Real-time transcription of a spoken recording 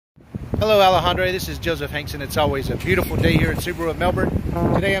Hello Alejandre, this is Joseph Hankson. It's always a beautiful day here at Subaru of Melbourne.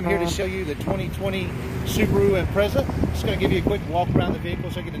 Today I'm here to show you the 2020 Subaru Impreza. Just going to give you a quick walk around the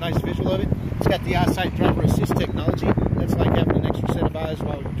vehicle so you get a nice visual of it. It's got the EyeSight driver assist technology. That's like having an extra set of eyes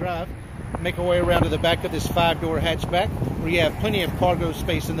while you drive. Make our way around to the back of this 5-door hatchback where you have plenty of cargo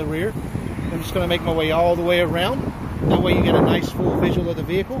space in the rear. I'm just going to make my way all the way around. That way you get a nice full visual of the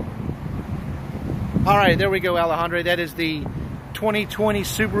vehicle. Alright, there we go Alejandre. That is the 2020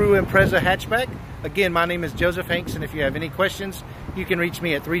 Subaru Impreza hatchback. Again, my name is Joseph Hanks, and if you have any questions, you can reach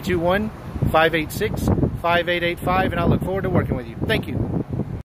me at 321-586-5885, and I look forward to working with you. Thank you.